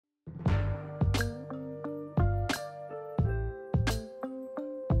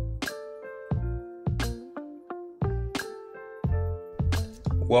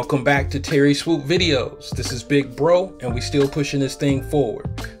Welcome back to Terry Swoope Videos. This is Big Bro, and we still pushing this thing forward.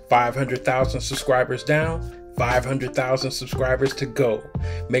 500,000 subscribers down, 500,000 subscribers to go.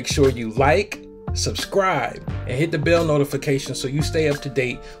 Make sure you like, subscribe, and hit the bell notification so you stay up to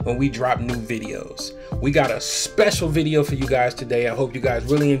date when we drop new videos. We got a special video for you guys today. I hope you guys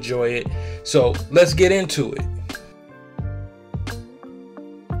really enjoy it. So let's get into it.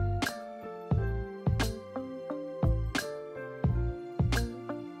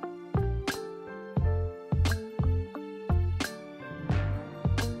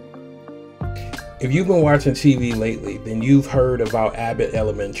 If you've been watching TV lately, then you've heard about Abbott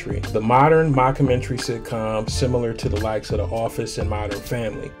Elementary, the modern mockumentary sitcom similar to the likes of The Office and Modern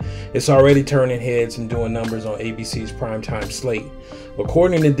Family. It's already turning heads and doing numbers on ABC's primetime slate.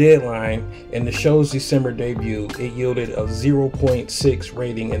 According to Deadline, in the show's December debut, it yielded a 0.6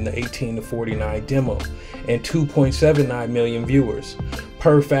 rating in the 18 to 49 demo and 2.79 million viewers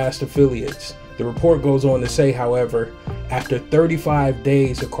per FAST affiliates. The report goes on to say, however, after 35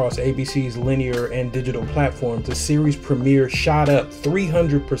 days across ABC's linear and digital platforms, the series premiere shot up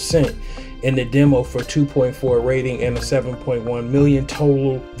 300% in the demo for 2.4 rating and a 7.1 million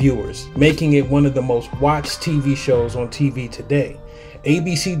total viewers, making it one of the most watched TV shows on TV today.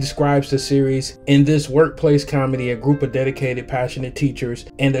 ABC describes the series in this workplace comedy. A group of dedicated, passionate teachers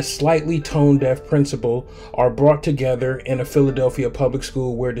and a slightly tone-deaf principal are brought together in a Philadelphia public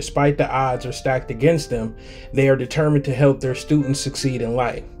school where, despite the odds are stacked against them, they are determined to help their students succeed in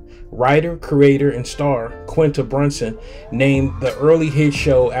life. Writer, creator, and star Quinta Brunson named the early hit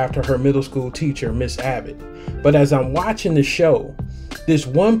show after her middle school teacher, Miss Abbott. But as I'm watching the show, this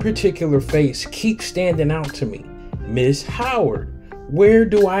one particular face keeps standing out to me: Miss Howard. Where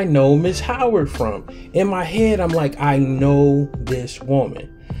do I know Miss Howard from? In my head, I'm like, I know this woman.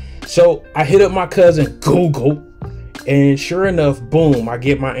 So I hit up my cousin Google, and sure enough, boom, I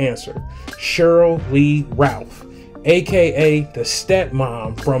get my answer. Cheryl Lee Ralph, aka the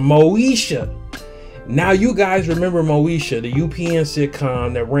stepmom from Moesha. Now you guys remember Moesha, the UPN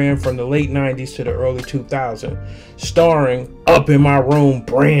sitcom that ran from the late 90s to the early 2000s, starring Up in My Room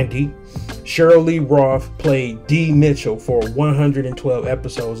Brandy. Cheryl Lee Roth played Dee Mitchell for 112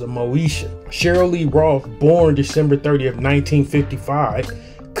 episodes of Moesha. Cheryl Lee Roth, born December 30th,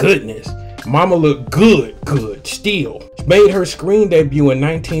 1955. Goodness, mama looked good still. Made her screen debut in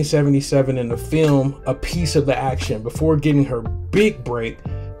 1977 in the film A Piece of the Action before getting her big break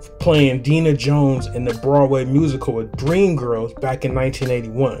playing Dina Jones in the Broadway musical Dreamgirls back in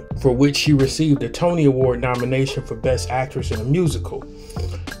 1981, for which she received a Tony Award nomination for Best Actress in a Musical.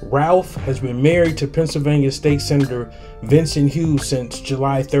 Ralph has been married to Pennsylvania State Senator Vincent Hughes since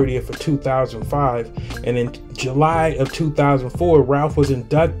July 30th of 2005, and in July of 2004, Ralph was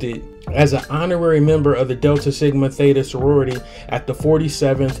inducted as an honorary member of the Delta Sigma Theta sorority at the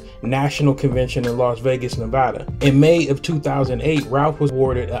 47th National Convention in Las Vegas, Nevada. In May of 2008, Ralph was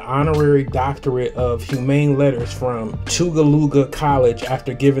awarded an honorary doctorate of humane letters from Tugaluga College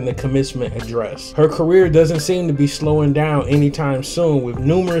after giving the commencement address. Her career doesn't seem to be slowing down anytime soon, with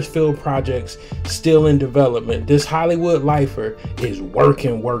numerous field projects still in development. This Hollywood lifer is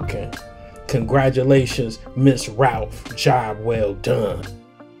working. Congratulations, Miss Ralph. Job well done.